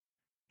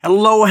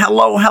Hello,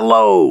 hello,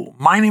 hello.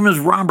 My name is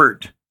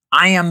Robert.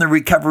 I am the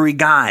recovery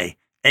guy,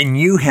 and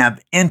you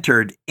have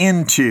entered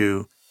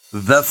into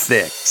The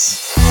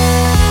Fix.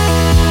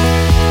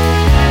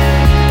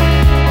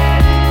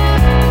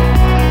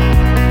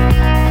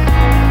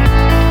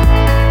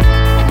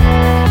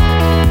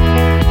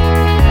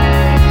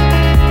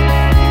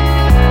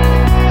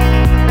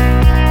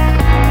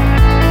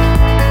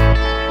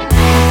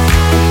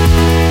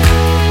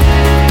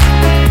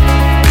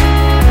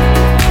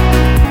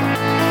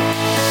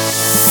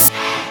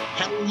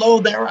 Hello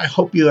there. I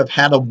hope you have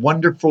had a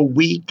wonderful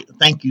week.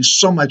 Thank you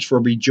so much for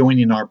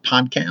rejoining our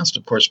podcast.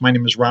 Of course, my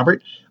name is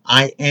Robert.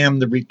 I am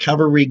the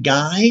recovery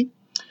guy.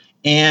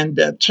 And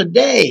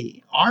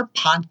today, our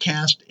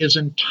podcast is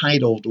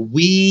entitled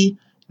We,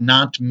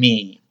 Not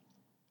Me.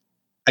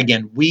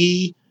 Again,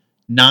 We,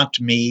 Not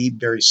Me,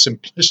 very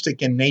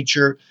simplistic in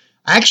nature.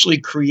 I actually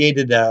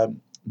created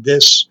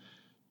this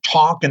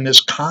talk and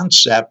this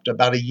concept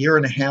about a year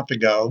and a half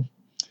ago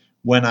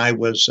when I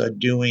was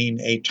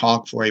doing a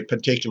talk for a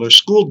particular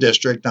school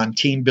district on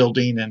team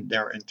building and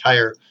their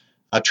entire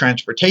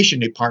transportation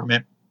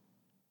department.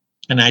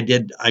 And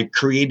I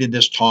created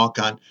this talk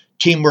on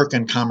teamwork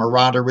and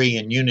camaraderie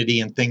and unity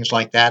and things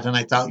like that. And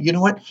I thought, you know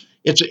what?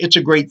 It's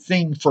a great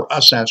thing for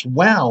us as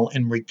well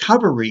in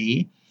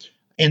recovery.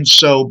 And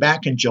so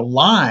back in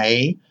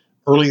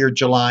earlier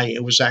July,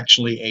 it was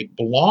actually a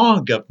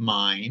blog of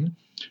mine.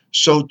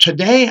 So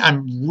today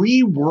I'm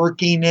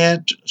reworking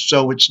it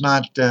so it's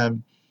not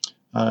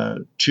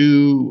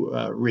too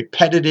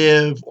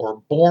repetitive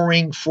or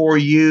boring for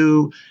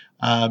you.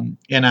 And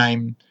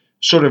I'm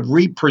sort of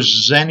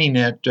representing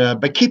it,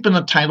 but keeping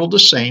the title the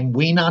same,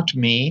 We, Not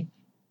Me.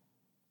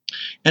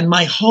 And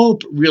my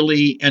hope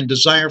really and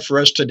desire for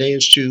us today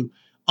is to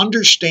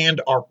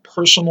understand our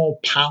personal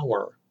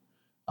power.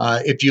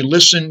 If you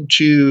listen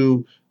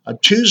to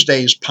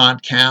Tuesday's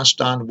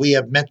podcast on We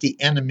Have Met the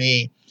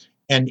Enemy,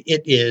 and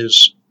it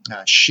is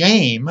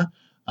shame,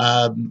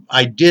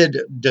 I did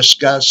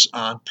discuss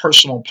on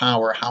personal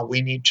power, how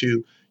we need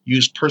to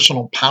use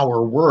personal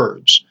power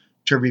words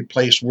to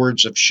replace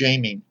words of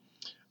shaming.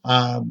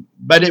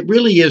 But it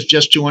really is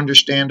just to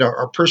understand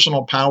our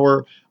personal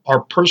power,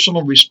 our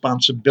personal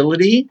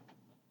responsibility,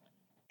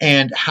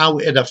 and how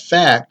it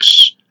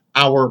affects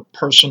our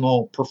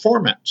personal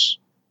performance.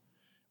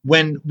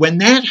 When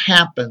that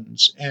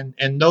happens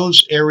and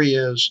those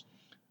areas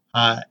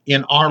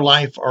in our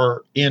life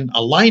are in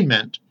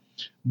alignment,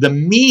 the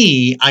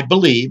me, I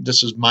believe,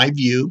 this is my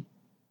view,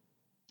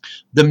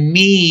 the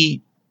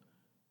me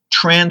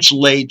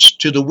translates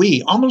to the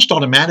we almost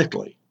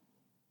automatically.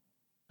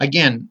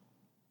 Again,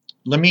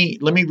 let me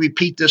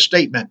repeat this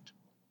statement.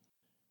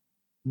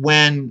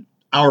 When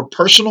our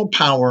personal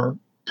power,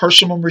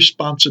 personal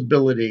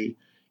responsibility,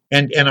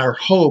 and our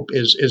hope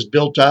is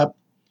built up,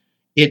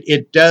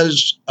 it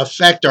does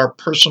affect our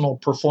personal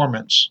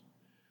performance.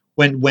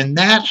 When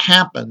that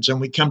happens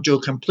and we come to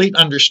a complete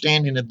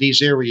understanding of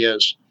these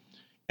areas,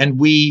 and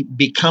we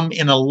become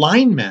in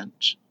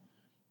alignment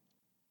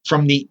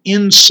from the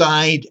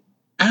inside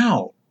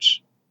out.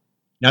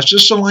 Now, it's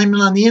just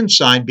alignment on the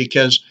inside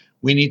because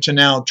we need to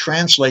now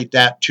translate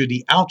that to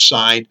the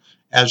outside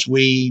as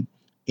we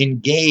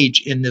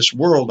engage in this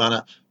world on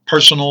a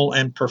personal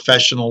and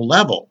professional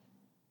level.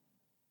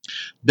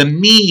 The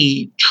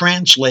me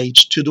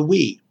translates to the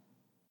we.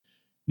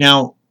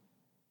 Now,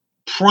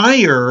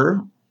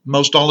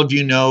 most all of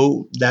you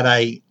know that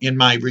in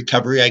my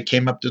recovery, I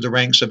came up through the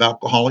ranks of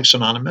Alcoholics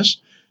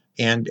Anonymous,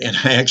 and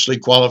I actually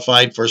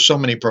qualified for so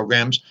many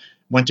programs.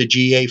 Went to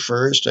GA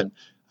first, and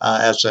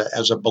as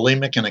a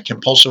bulimic and a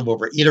compulsive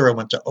overeater, I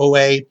went to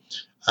OA.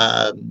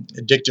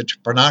 Addicted to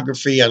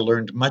pornography, I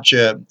learned much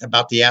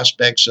about the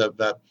aspects of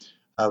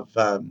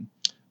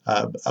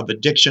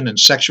addiction and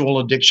sexual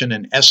addiction,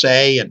 and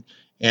SA,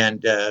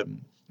 and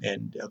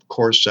of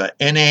course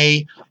NA,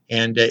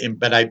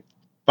 but I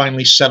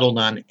finally settled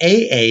on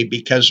AA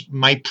because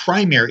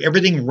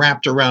everything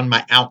wrapped around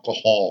my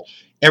alcohol.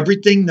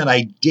 Everything that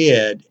I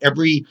did,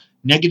 every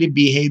negative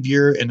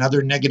behavior and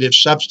other negative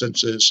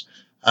substances,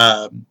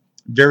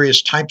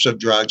 various types of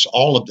drugs,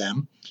 all of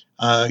them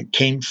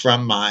came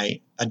from my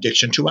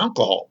addiction to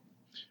alcohol.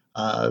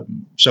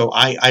 So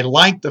I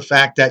like the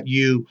fact that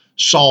you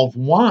solve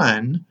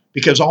one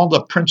because all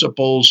the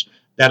principles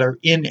that are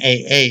in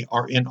AA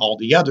are in all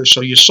the others.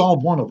 So you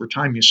solve one over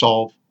time, you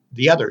solve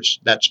the others.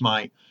 That's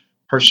my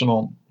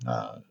personal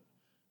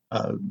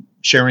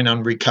sharing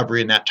on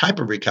recovery and that type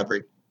of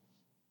recovery.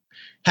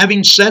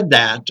 Having said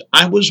that,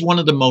 I was one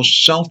of the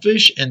most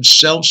selfish and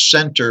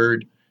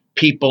self-centered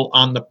people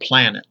on the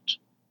planet.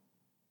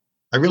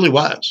 I really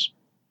was.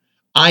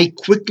 I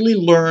quickly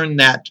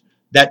learned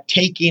that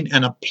taking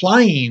and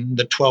applying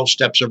the 12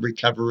 steps of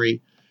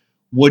recovery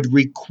would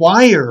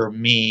require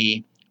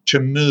me to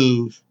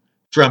move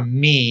from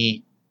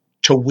me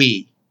to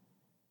we.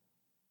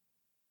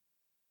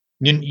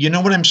 You know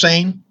what I'm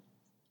saying?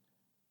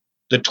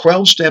 The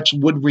 12 steps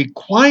would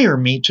require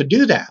me to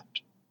do that.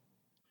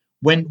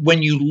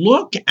 When you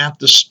look at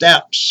the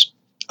steps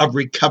of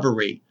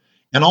recovery,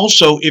 and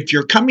also if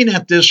you're coming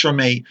at this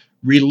from a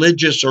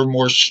religious or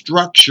more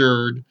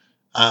structured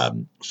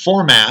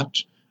format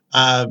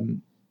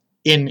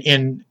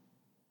in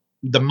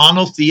the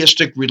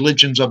monotheistic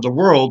religions of the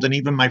world, and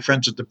even my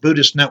friends at the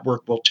Buddhist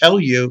Network will tell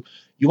you,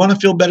 you want to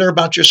feel better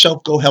about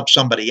yourself, go help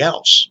somebody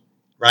else,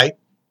 right?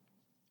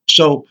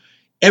 So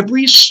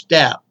every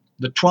step,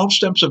 the 12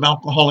 steps of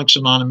Alcoholics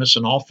Anonymous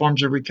and all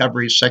forms of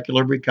recovery,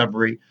 secular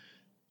recovery,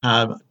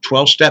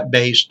 12-step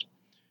based,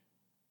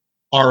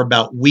 are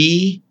about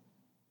we,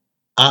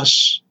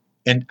 us,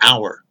 and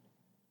our.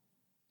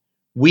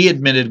 We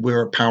admitted we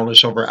were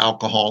powerless over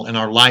alcohol and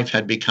our life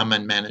had become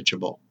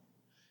unmanageable.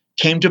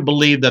 Came to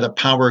believe that a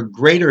power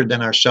greater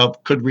than ourselves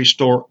could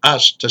restore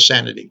us to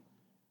sanity.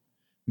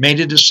 Made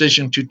a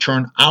decision to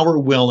turn our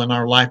will and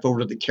our life over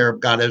to the care of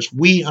God as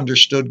we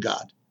understood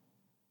God.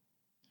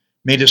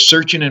 Made a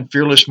searching and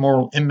fearless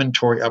moral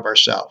inventory of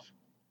ourselves.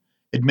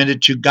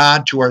 Admitted to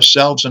God, to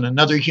ourselves, and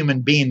another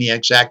human being the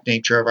exact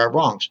nature of our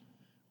wrongs,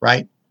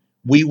 right?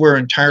 We were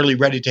entirely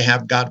ready to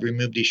have God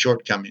remove these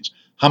shortcomings.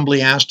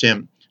 Humbly asked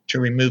him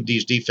to remove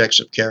these defects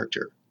of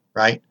character,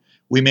 right?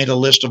 We made a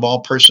list of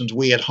all persons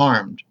we had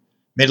harmed.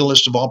 Made a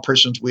list of all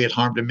persons we had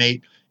harmed and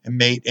made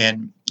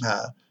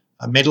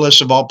a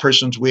list of all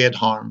persons we had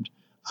harmed.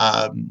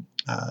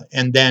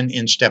 And then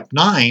in step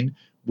 9,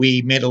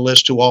 we made a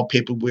list to all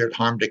people we had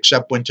harmed,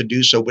 except when to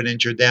do so would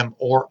injure them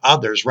or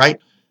others,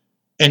 right?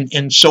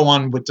 And so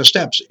on with the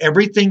steps.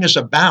 Everything is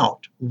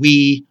about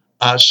we,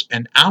 us,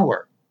 and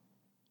our.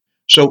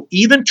 So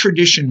even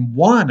tradition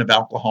 1 of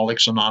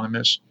Alcoholics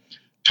Anonymous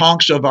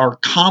talks of our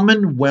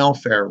common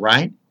welfare,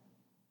 right?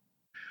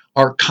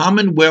 Our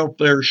common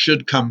welfare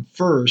should come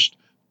first.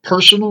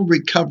 Personal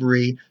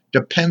recovery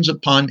depends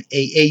upon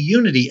a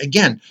unity.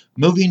 Again,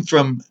 moving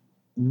to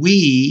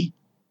we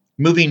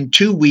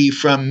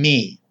from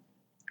me,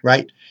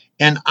 right?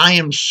 And I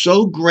am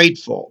so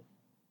grateful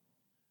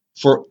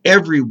for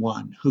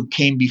everyone who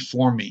came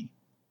before me.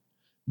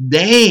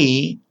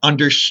 They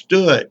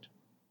understood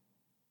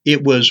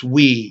it was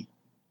we,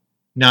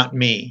 not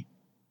me.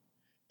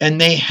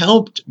 And they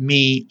helped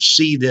me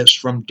see this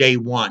from day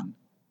one.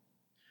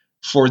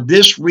 For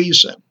this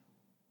reason,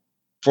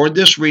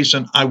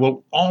 I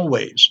will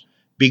always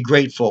be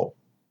grateful.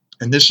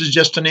 And this is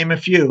just to name a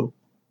few: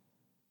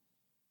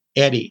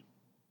 Eddie,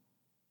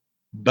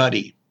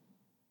 Buddy,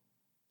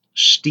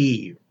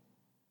 Steve,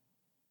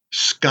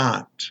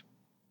 Scott,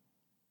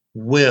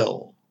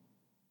 Will,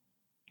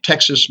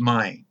 Texas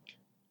Mike,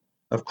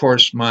 of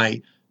course,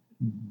 my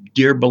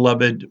dear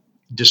beloved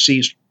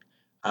deceased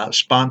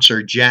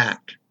sponsor,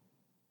 Jack,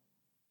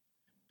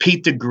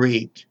 Pete the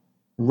Greek,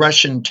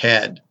 Russian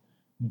Ted,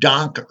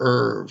 Doc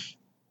Irv,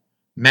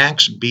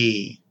 Max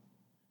B,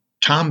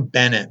 Tom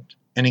Bennett.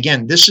 And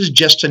again, this is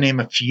just to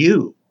name a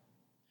few.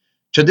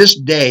 To this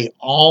day,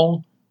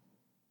 all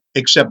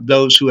except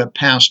those who have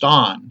passed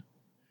on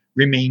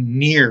remain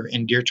near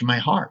and dear to my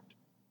heart.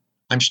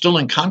 I'm still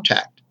in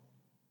contact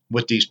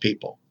with these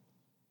people.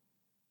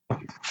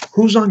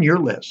 Who's on your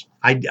list?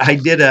 I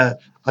did a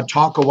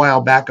talk a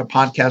while back, a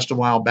podcast a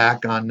while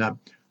back on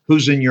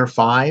who's in your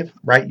 5,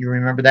 right? You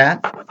remember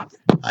that?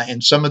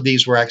 And some of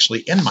these were actually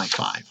in my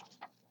 5.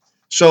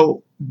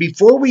 So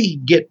before we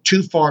get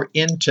too far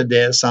into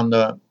this,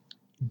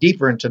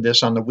 deeper into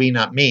this on the we,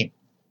 not me,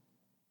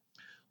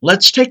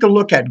 let's take a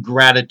look at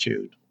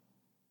gratitude.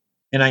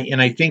 And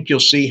I think you'll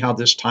see how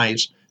this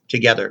ties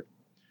together.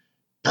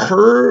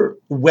 Per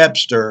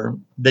Webster,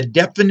 the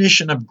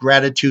definition of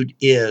gratitude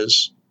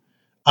is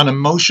an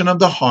emotion of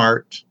the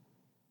heart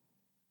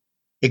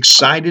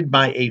excited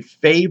by a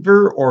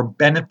favor or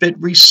benefit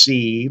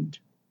received,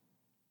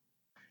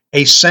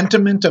 a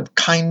sentiment of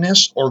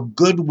kindness or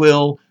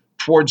goodwill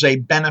towards a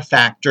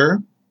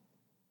benefactor,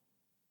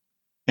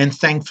 and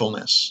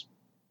thankfulness.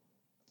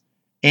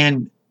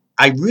 And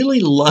I really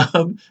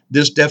love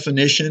this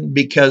definition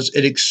because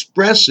it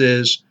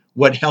expresses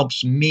what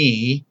helps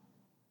me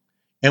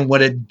and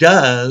what it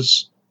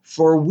does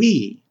for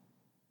we.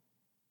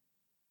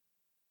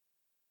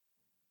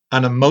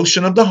 An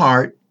emotion of the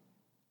heart,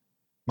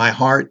 my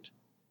heart,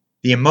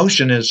 the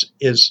emotion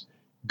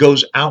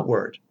goes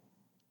outward.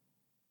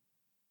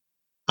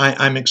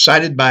 I'm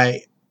excited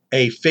by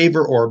a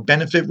favor or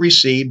benefit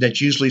received, that's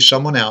usually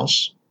someone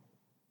else.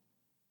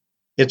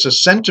 It's a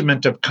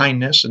sentiment of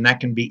kindness, and that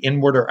can be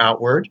inward or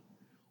outward,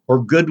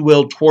 or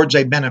goodwill towards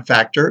a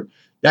benefactor.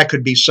 That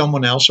could be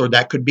someone else, or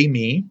that could be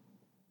me.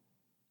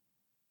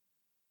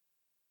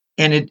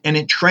 And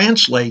it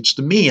translates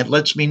to me. It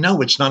lets me know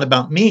it's not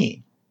about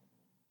me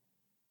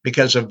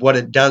because of what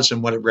it does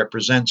and what it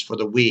represents for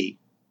the we.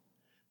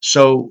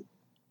 So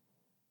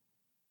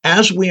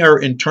as we are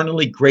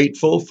internally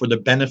grateful for the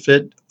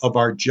benefit of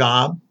our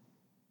job,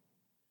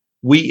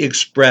 we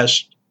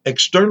express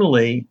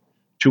externally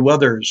to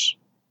others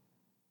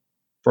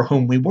for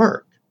whom we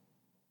work.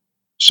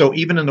 So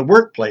even in the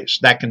workplace,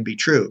 that can be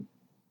true.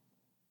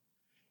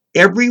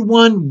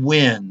 Everyone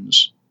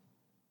wins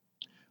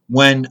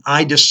when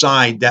I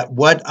decide that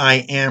what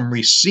I am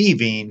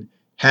receiving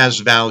has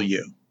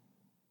value.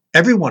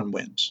 Everyone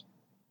wins.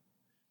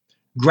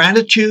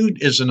 Gratitude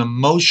is an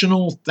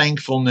emotional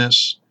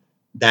thankfulness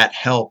that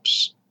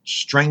helps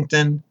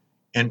strengthen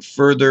and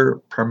further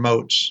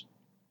promotes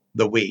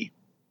the we.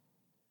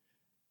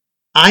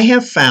 I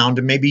have found,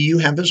 and maybe you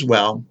have as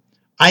well,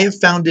 I have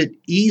found it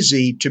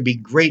easy to be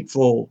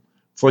grateful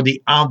for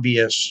the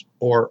obvious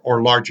or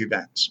large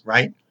events,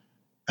 right?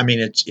 I mean,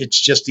 it's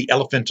just the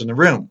elephant in the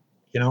room,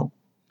 you know.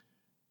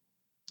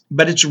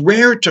 But it's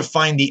rare to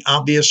find the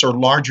obvious or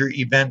larger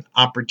event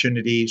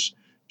opportunities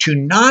to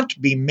not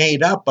be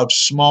made up of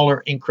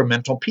smaller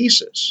incremental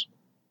pieces.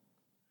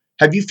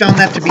 Have you found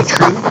that to be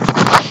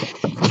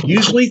true?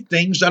 Usually,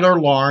 things that are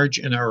large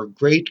and are of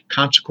great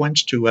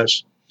consequence to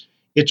us,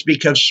 it's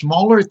because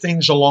smaller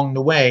things along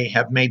the way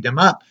have made them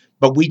up,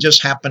 but we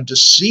just happen to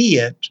see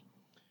it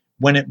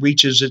when it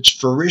reaches its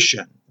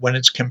fruition, when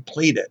it's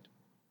completed.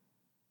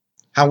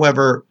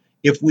 However,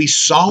 if we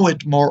saw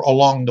it more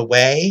along the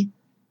way,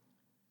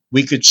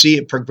 we could see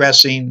it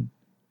progressing,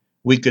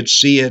 we could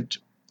see it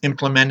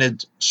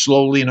implemented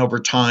slowly and over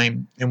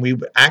time, and we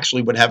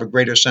actually would have a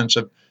greater sense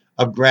of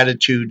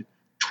gratitude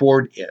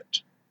toward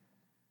it.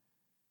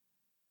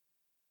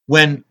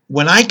 When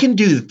I can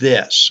do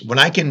this, when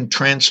I can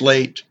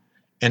translate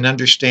and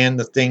understand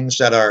the things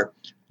that are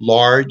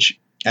large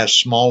as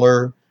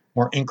smaller,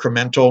 more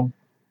incremental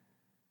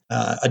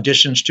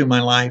additions to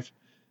my life,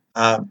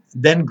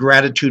 then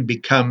gratitude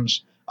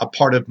becomes a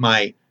part of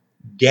my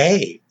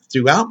day,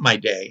 throughout my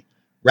day,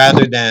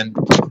 rather than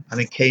an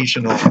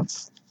occasional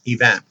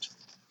event.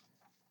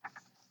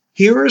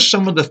 Here are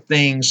some of the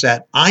things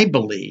that I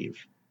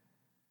believe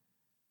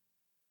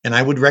and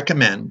I would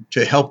recommend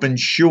to help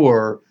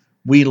ensure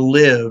we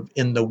live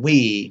in the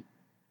we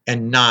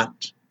and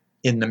not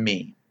in the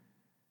me.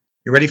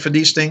 You ready for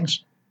these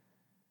things?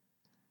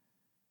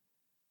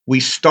 We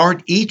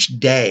start each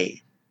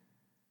day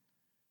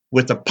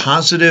with a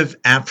positive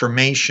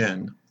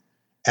affirmation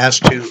as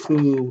to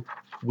who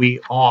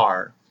we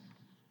are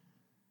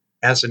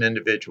as an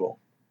individual.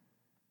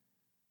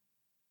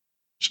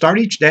 Start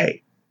each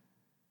day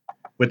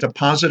with a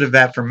positive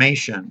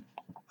affirmation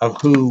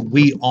of who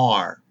we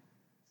are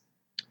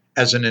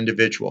as an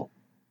individual.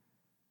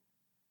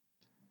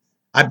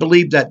 I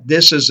believe that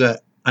this is an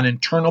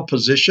internal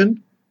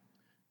position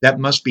that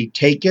must be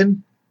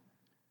taken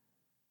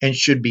and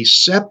should be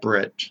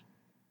separate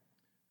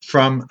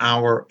from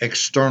our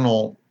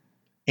external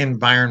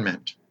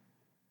environment.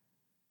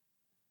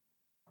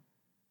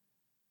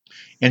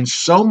 And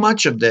so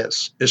much of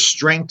this is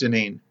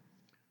strengthening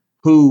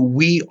who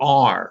we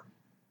are,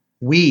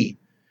 we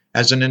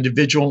as an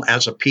individual,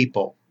 as a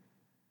people.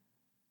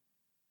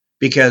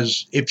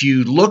 Because if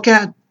you look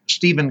at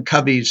Stephen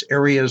Covey's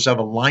areas of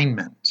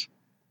alignment,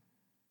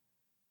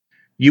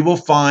 you will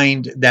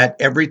find that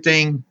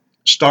everything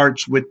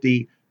starts with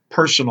the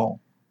personal,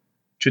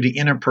 to the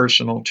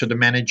interpersonal, to the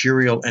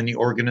managerial, and the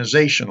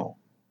organizational.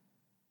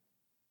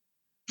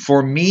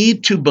 For me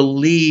to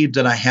believe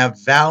that I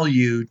have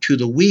value to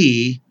the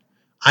we,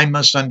 I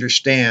must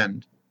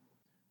understand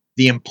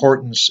the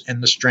importance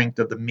and the strength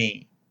of the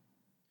me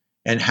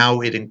and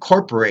how it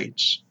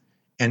incorporates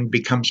and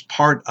becomes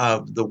part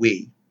of the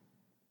we.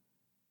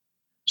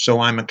 So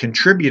I'm a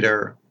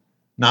contributor,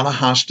 not a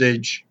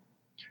hostage,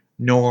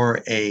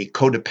 nor a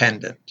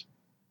codependent.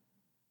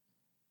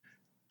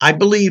 I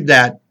believe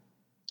that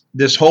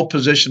this whole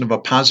position of a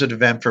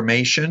positive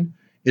affirmation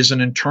is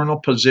an internal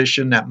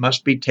position that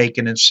must be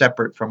taken and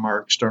separate from our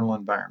external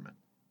environment.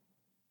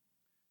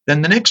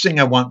 Then the next thing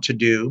I want to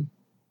do,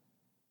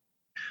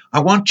 I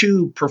want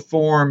to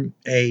perform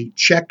a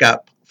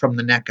checkup from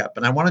the neck up.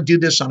 And I want to do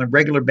this on a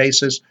regular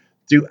basis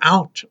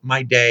throughout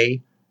my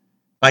day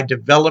by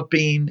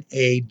developing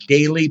a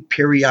daily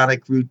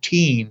periodic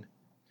routine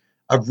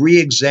of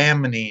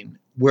re-examining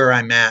where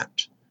I'm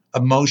at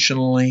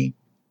emotionally,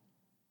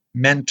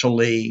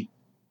 mentally,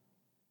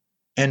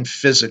 and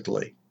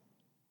physically.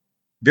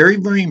 Very,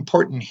 very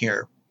important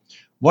here.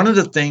 One of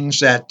the things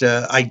that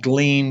I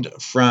gleaned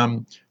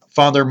from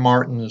Father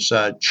Martin's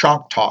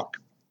Chalk Talk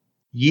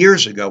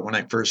years ago when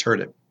I first heard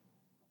it,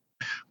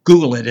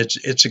 Google it,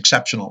 it's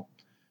exceptional.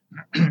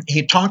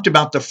 He talked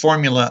about the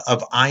formula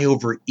of I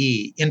over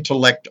E,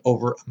 intellect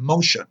over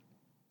emotion.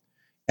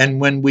 And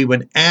when we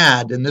would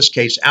add, in this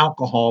case,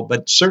 alcohol,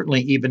 but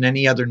certainly even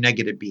any other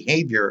negative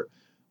behavior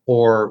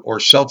or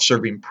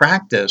self-serving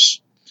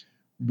practice,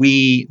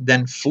 we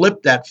then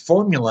flip that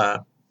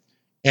formula,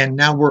 and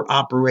now we're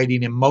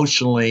operating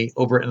emotionally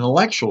over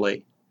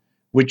intellectually,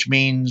 which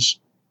means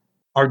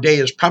our day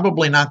is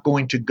probably not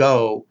going to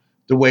go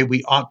the way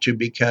we ought to,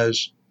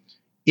 because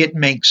it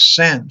makes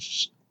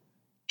sense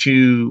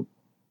to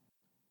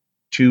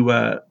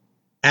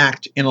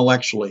act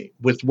intellectually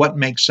with what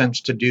makes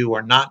sense to do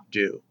or not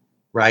do,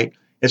 right?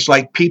 It's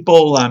like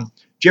people, do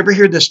you ever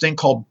hear this thing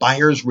called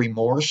buyer's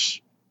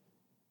remorse?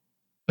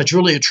 It's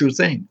really a true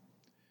thing,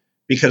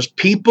 because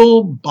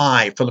people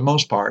buy, for the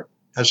most part,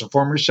 as a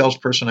former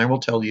salesperson, I will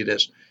tell you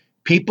this,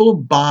 people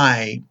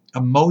buy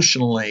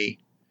emotionally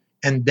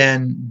and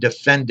then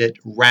defend it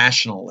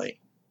rationally.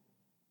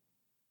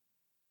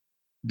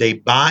 They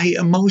buy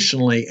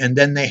emotionally and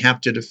then they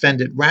have to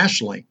defend it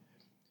rationally.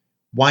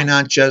 Why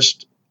not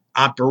just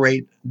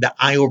operate the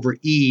I over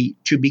E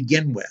to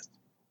begin with.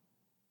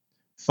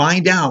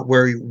 Find out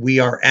where we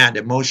are at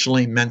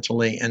emotionally,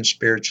 mentally, and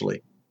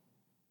spiritually.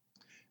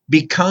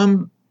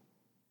 Become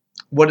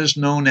what is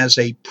known as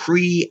a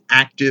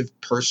pre-active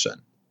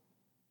person.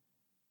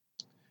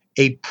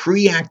 A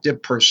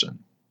pre-active person.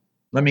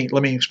 Let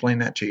me explain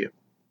that to you.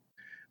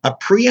 A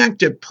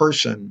pre-active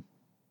person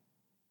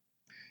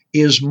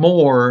is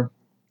more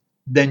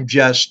than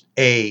just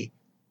a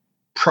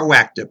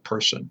proactive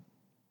person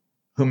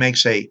who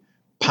makes a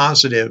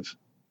positive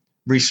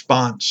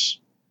response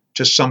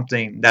to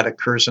something that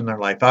occurs in their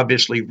life.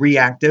 Obviously,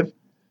 reactive,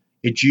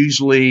 it's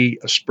usually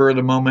a spur of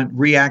the moment.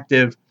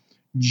 Reactive,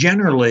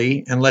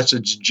 generally, unless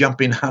it's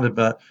jumping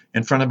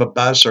in front of a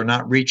bus or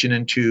not reaching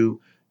into,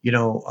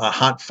 a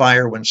hot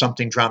fire when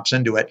something drops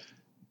into it.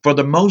 For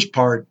the most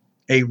part,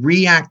 a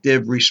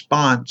reactive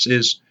response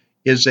is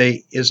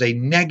a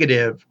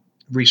negative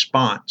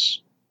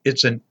response.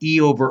 It's an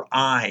E over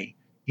I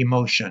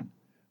emotion,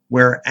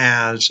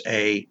 whereas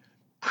a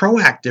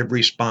proactive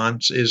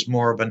response is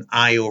more of an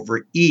I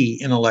over E,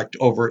 intellect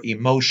over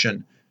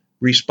emotion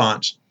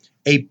response.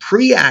 A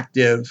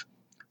preactive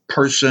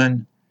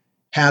person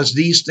has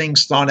these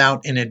things thought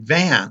out in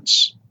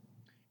advance,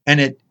 and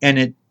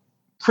it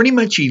pretty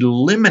much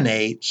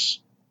eliminates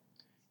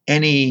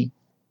any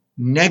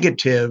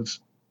negative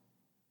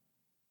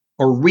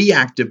or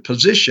reactive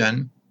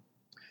position,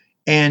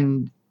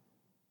 and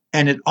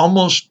it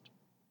almost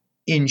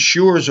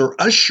ensures or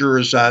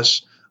assures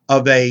us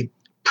of a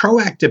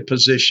proactive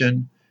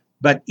position,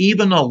 but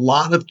even a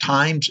lot of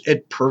times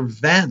it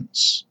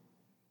prevents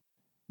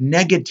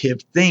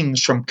negative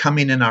things from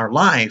coming in our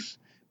life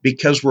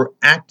because we're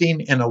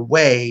acting in a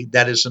way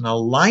that is in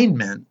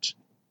alignment,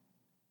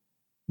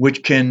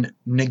 which can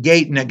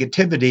negate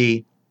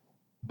negativity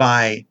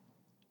by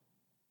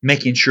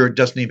making sure it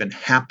doesn't even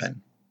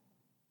happen.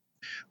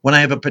 When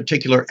I have a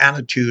particular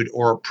attitude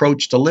or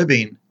approach to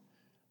living,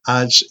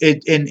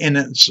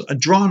 it's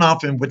drawn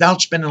off, and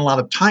without spending a lot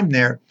of time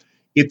there,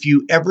 if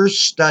you ever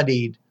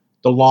studied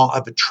the law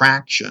of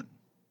attraction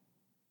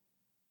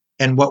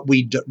and what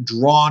we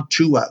draw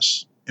to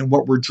us and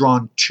what we're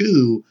drawn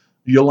to,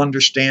 you'll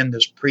understand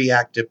this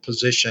preactive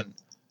position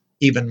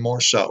even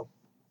more so.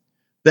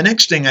 The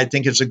next thing I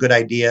think is a good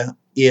idea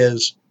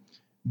is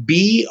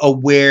be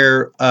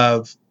aware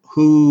of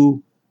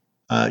who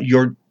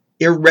your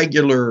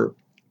irregular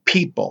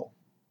people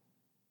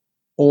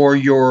or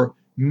your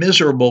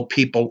miserable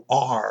people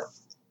are,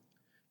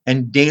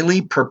 and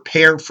daily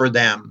prepare for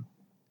them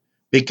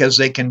because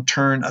they can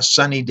turn a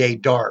sunny day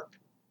dark.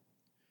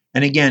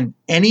 And again,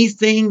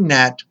 anything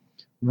that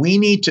we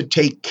need to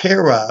take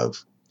care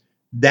of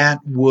that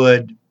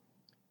would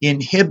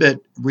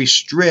inhibit,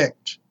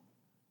 restrict,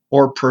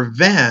 or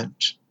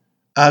prevent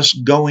us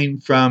going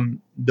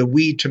from the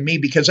we to me,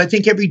 because I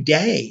think every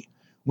day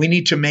we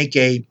need to make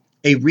a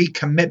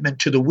recommitment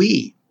to the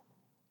we,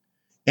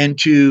 and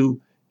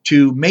to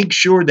make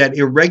sure that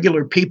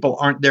irregular people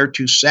aren't there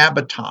to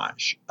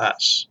sabotage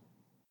us,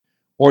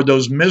 or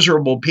those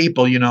miserable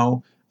people.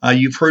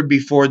 You've heard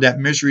before that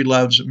misery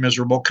loves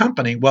miserable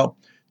company. Well,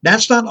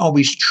 that's not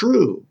always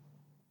true.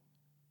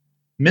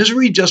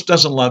 Misery just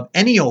doesn't love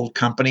any old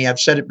company. I've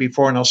said it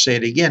before and I'll say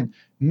it again.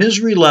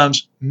 Misery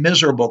loves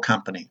miserable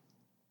company.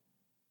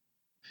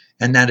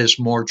 And that is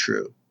more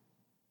true.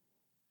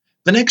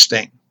 The next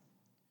thing,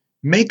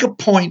 make a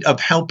point of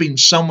helping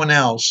someone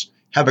else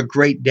have a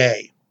great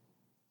day.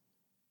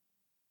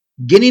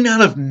 Getting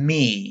out of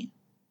me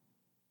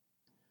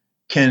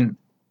can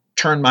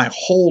turn my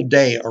whole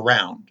day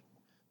around.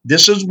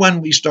 This is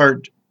when we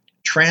start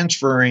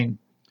transferring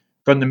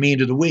from the me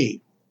to the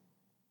we.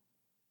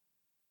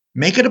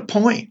 Make it a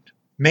point.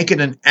 Make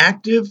it an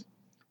active,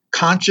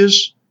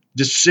 conscious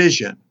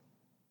decision.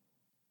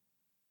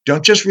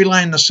 Don't just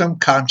rely on the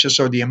subconscious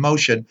or the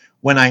emotion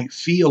when I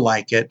feel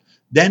like it.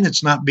 Then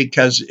it's not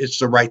because it's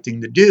the right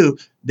thing to do.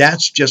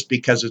 That's just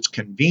because it's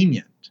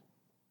convenient.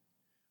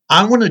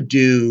 I want to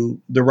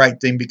do the right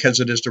thing because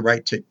it is the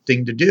right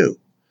thing to do.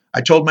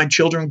 I told my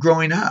children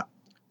growing up,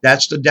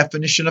 that's the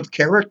definition of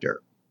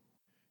character.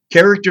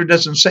 Character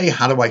doesn't say,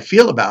 how do I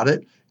feel about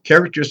it?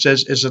 Character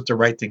says, is it the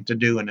right thing to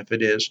do? And if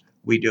it is,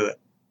 we do it.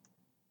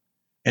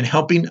 And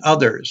helping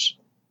others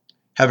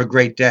have a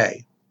great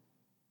day,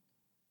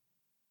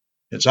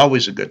 it's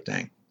always a good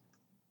thing.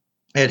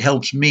 It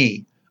helps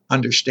me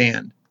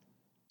understand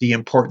the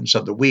importance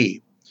of the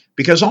we.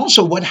 Because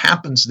also what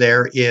happens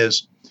there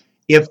is,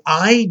 if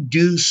I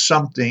do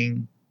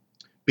something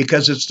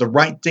because it's the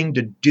right thing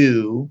to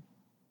do,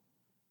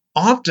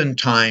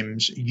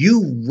 oftentimes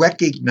you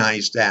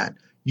recognize that,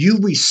 you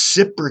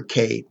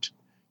reciprocate,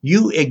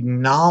 you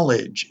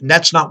acknowledge, and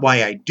that's not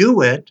why I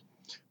do it,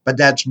 but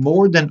that's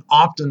more than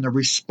often the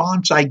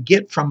response I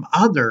get from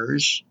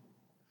others,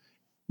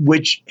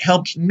 which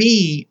helps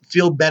me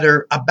feel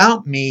better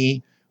about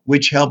me,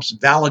 which helps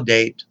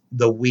validate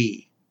the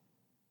we.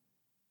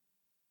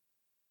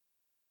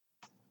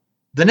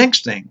 The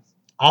next thing,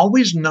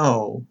 always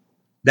know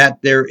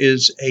that there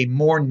is a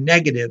more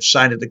negative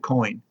side of the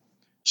coin.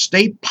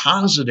 Stay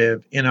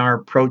positive in our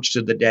approach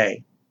to the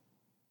day.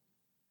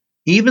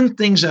 Even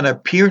things that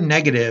appear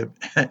negative,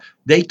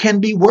 they can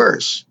be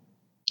worse.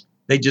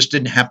 They just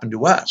didn't happen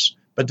to us,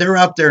 but they're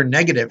out there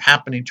negative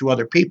happening to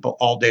other people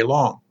all day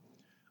long.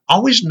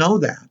 Always know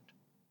that,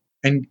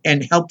 and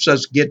helps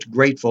us get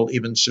grateful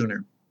even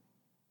sooner.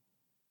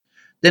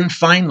 Then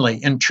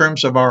finally, in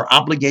terms of our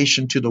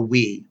obligation to the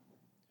we,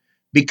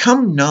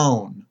 become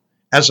known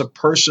as a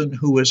person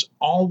who is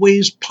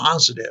always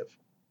positive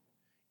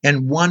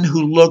and one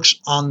who looks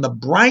on the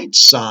bright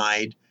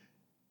side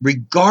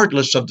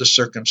regardless of the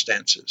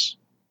circumstances.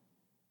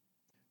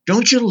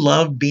 Don't you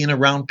love being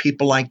around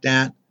people like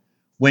that?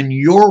 When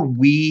your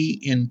we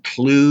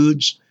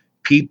includes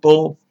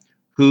people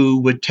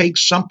who would take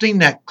something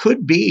that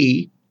could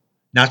be,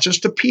 not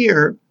just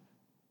appear,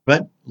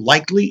 but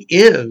likely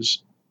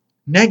is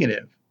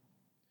negative,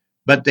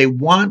 but they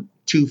want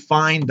to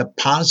find the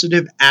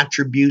positive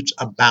attributes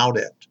about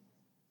it,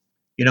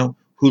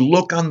 who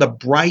look on the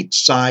bright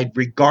side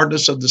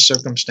regardless of the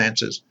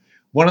circumstances.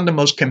 One of the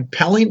most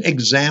compelling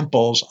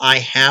examples I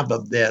have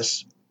of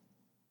this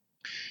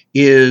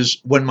is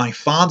when my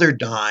father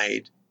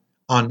died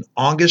on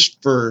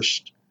August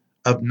 1st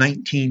of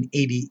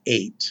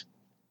 1988.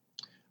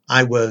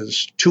 I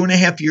was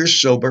 2.5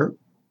 years sober.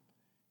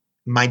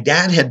 My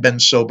dad had been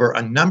sober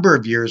a number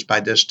of years by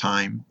this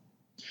time.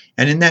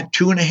 And in that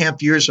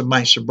 2.5 years of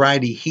my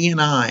sobriety, he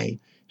and I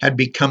had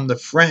become the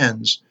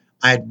friends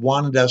I had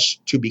wanted us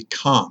to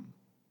become.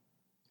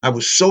 I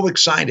was so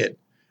excited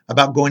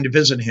about going to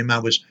visit him. I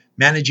was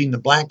managing the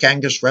Black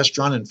Angus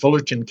restaurant in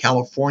Fullerton,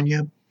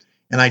 California.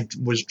 And I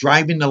was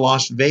driving to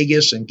Las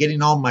Vegas and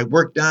getting all my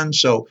work done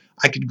so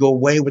I could go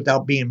away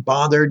without being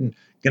bothered, and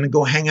going to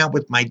go hang out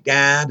with my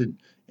dad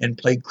and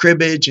play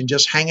cribbage and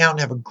just hang out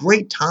and have a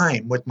great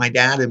time with my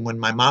dad. And when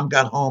my mom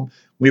got home,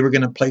 we were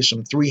going to play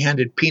some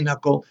three-handed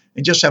pinochle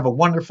and just have a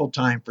wonderful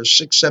time for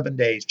 6, 7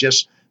 days,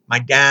 just my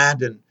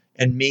dad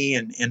and me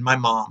and my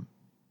mom.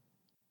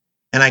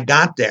 And I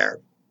got there.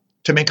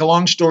 To make a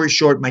long story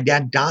short, my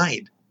dad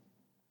died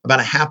about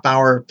a half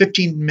hour,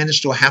 15 minutes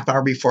to a half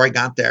hour before I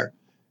got there.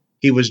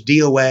 He was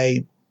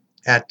DOA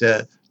at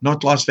the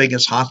North Las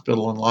Vegas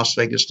Hospital in Las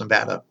Vegas,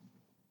 Nevada.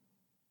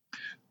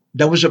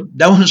 That was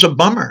a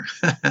bummer.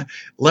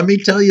 Let me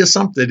tell you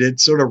something. It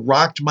sort of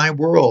rocked my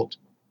world.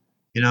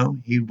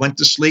 He went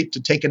to sleep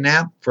to take a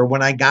nap for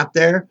when I got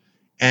there,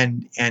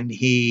 and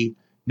he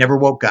never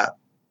woke up.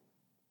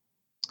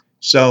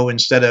 So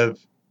instead of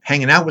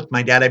hanging out with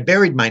my dad, I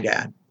buried my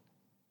dad.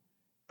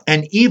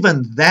 And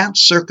even that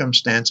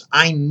circumstance,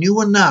 I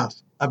knew enough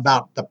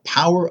about the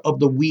power of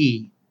the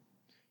we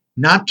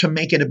not to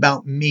make it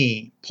about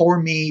me. Pour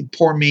me,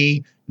 pour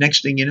me.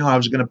 Next thing you know, I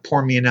was going to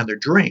pour me another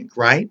drink,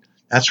 right?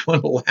 That's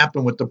what will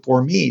happen with the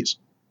pour me's.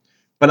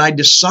 But I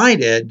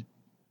decided,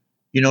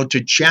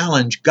 to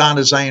challenge God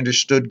as I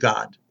understood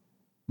God,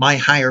 my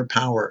higher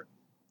power.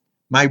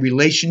 My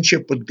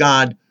relationship with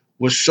God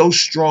was so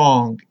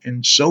strong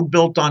and so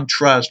built on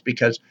trust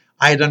because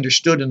I had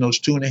understood in those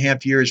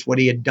 2.5 years what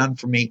he had done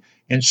for me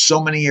in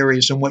so many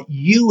areas and what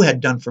you had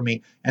done for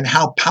me and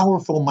how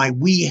powerful my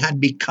we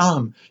had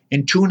become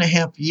in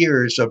 2.5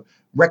 years of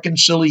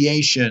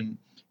reconciliation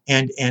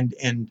and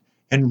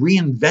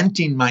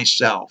reinventing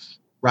myself,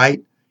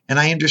 right? And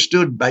I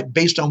understood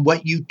based on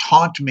what you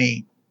taught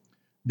me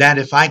that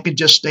if I could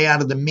just stay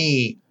out of the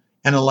me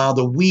and allow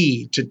the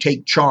we to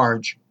take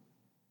charge,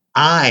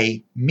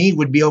 me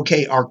would be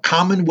okay. Our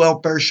common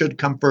welfare should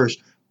come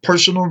first.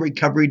 Personal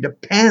recovery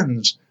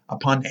depends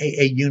upon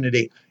AA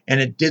unity, and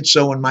it did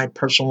so in my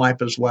personal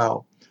life as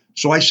well.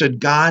 So I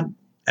said, God,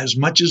 as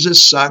much as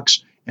this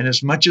sucks and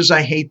as much as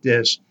I hate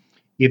this,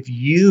 if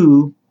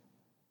you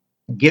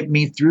get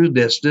me through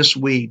this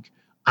week,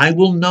 I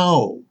will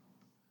know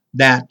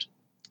that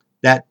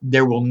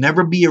there will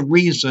never be a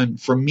reason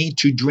for me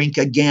to drink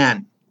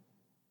again,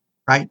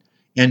 right?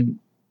 And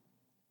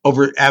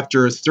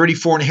after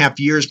 34.5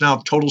 years now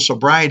of total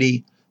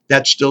sobriety,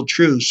 that's still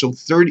true. So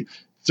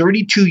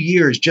 32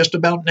 years, just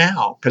about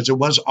now, because it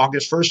was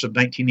August 1st of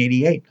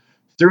 1988,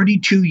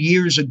 32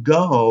 years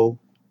ago,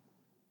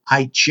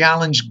 I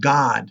challenged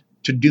God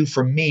to do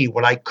for me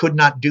what I could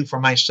not do for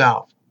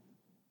myself.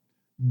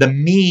 The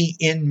me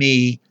in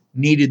me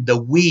needed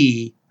the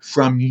we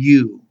from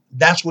you.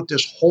 That's what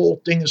this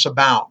whole thing is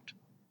about.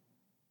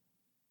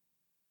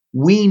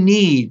 We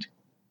need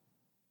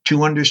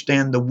to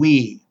understand the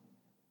we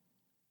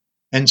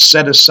and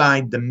set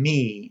aside the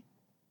me.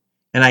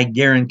 And I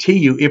guarantee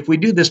you, if we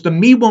do this, the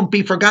me won't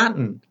be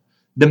forgotten.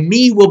 The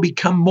me will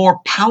become more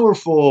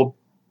powerful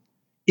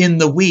in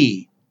the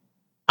we.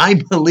 I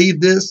believe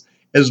this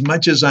as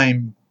much as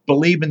I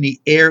believe in the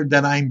air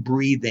that I'm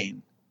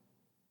breathing.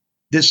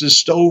 This is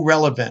so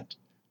relevant.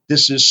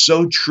 This is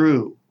so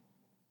true.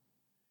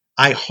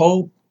 I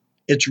hope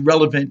it's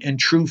relevant and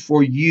true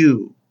for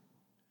you.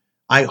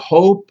 I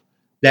hope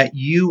that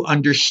you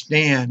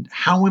understand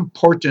how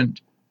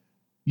important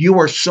you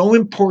are, so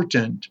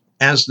important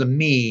as the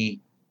me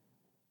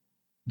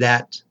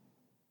that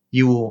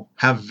you will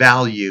have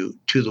value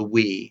to the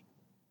we.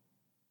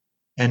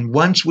 And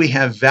once we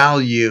have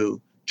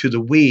value to the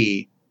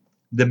we,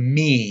 the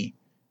me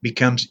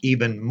becomes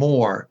even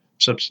more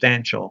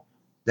substantial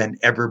than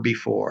ever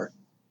before.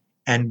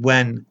 And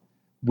when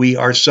we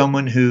are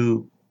someone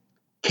who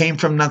came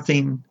from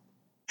nothing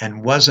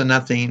and was a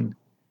nothing,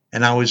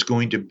 and I was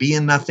going to be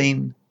a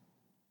nothing,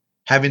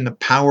 having the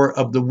power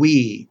of the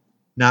we,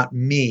 not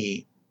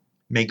me,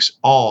 makes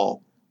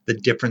all the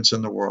difference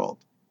in the world.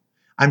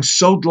 I'm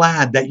so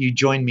glad that you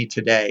joined me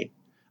today.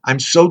 I'm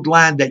so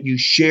glad that you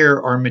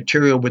share our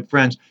material with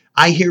friends.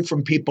 I hear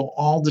from people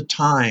all the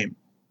time.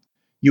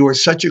 You are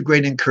such a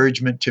great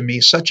encouragement to me,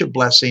 such a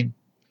blessing.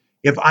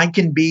 If I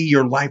can be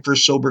your life or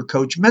sober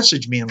coach,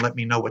 message me and let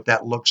me know what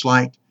that looks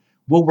like.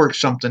 We'll work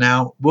something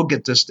out. We'll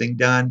get this thing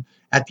done.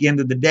 At the end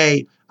of the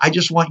day, I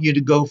just want you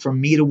to go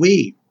from me to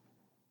we,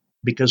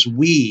 because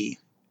we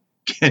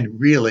can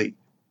really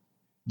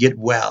get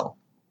well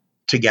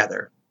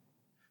together.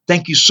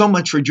 Thank you so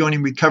much for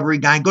joining Recovery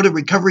Guy. Go to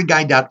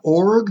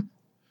recoveryguy.org.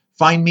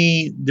 Find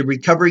me, the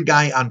Recovery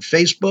Guy, on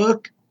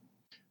Facebook.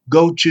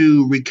 Go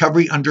to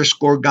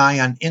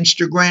recovery_guy on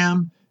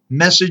Instagram.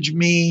 Message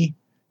me,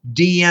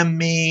 DM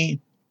me,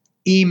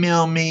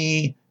 email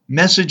me,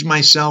 message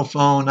my cell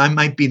phone. I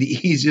might be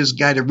the easiest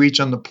guy to reach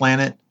on the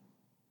planet,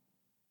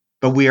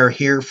 but we are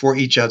here for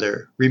each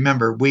other.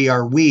 Remember, we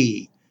are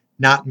we,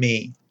 not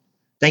me.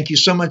 Thank you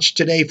so much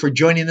today for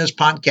joining this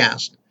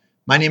podcast.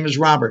 My name is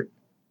Robert,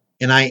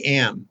 and I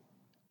am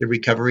the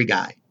Recovery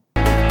Guy.